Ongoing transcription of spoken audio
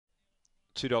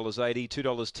$2.80,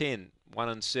 $2.10. 1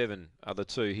 and 7 are the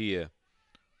two here.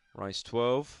 Race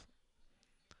 12.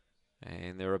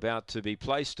 And they're about to be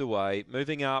placed away.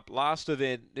 Moving up, last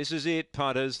event. This is it,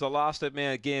 punters. The last at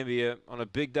Mt-Gambier on a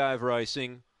big day of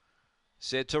racing.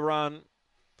 Set to run.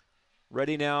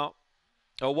 Ready now.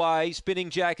 Away, Spinning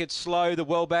Jacket slow. The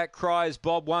well back Cries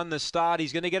Bob won the start.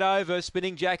 He's going to get over.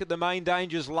 Spinning Jacket, the main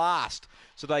danger's last.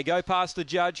 So they go past the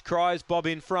judge. Cries Bob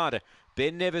in front.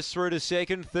 Ben Nevis through to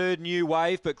second, third New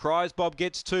Wave, but Cries Bob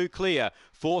gets two clear.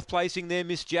 Fourth placing there,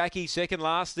 Miss Jackie. Second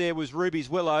last there was Ruby's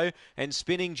Willow, and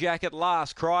Spinning Jacket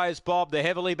last. Cries Bob, the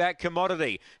heavily backed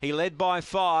commodity. He led by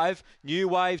 5. New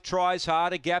Wave tries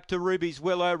hard, a gap to Ruby's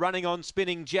Willow, running on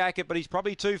Spinning Jacket, but he's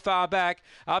probably too far back.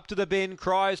 Up to the bend,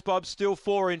 Cries Bob still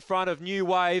 4 in front of New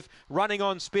Wave, running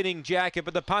on Spinning Jacket,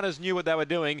 but the punters knew what they were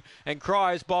doing, and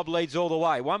Cries Bob leads all the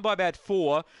way. Won by about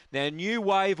 4. Now New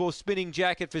Wave or Spinning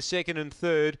Jacket for second and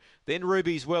third, then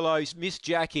Ruby's Willow, Miss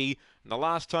Jackie, and the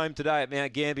last home today at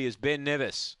Mt-Gambier is Ben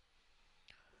Nevis.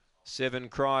 7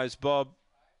 Cries Bob,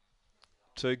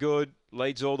 too good,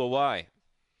 leads all the way.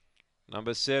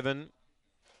 Number 7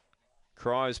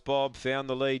 Cries Bob found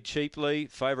the lead cheaply.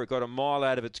 Favourite got a mile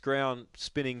out of its ground.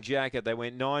 Spinning Jacket, they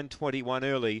went 9.21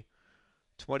 early,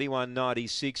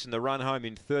 21.96, and the run home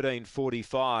in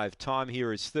 13.45. Time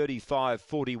here is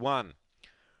 35.41.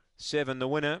 7 the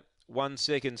winner. 1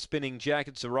 second Spinning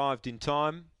Jackets arrived in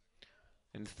time.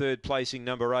 And third placing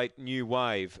number 8 New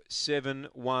Wave. 7,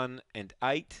 1 and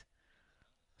 8.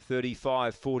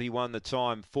 35.41 the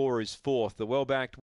time. 4 is fourth. The well backed